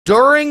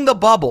During the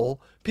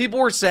bubble, people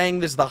were saying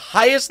this is the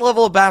highest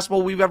level of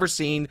basketball we've ever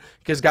seen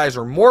because guys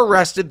are more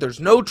rested, there's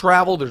no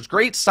travel, there's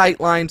great sight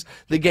lines,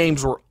 the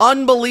games were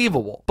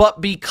unbelievable. But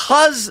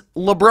because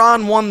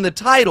LeBron won the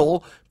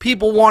title,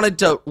 people wanted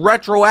to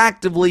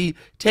retroactively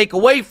take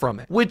away from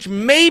it, which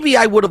maybe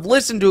I would have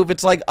listened to if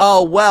it's like,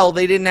 oh, well,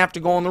 they didn't have to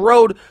go on the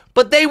road,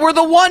 but they were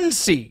the 1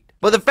 seed.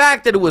 But the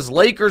fact that it was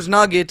Lakers,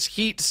 Nuggets,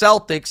 Heat,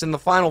 Celtics in the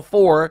Final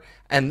Four,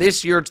 and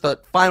this year it's the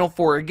Final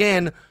Four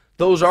again,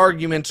 those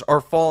arguments are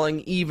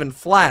falling even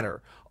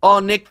flatter. Oh,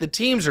 Nick, the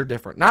teams are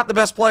different. Not the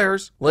best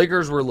players.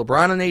 Lakers were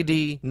LeBron and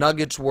AD.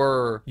 Nuggets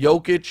were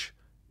Jokic,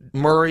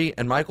 Murray,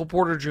 and Michael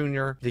Porter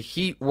Jr. The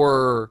Heat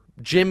were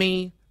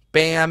Jimmy,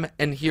 Bam,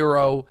 and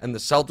Hero. And the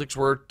Celtics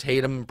were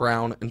Tatum,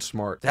 Brown, and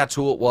Smart. That's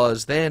who it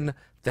was then.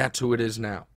 That's who it is now.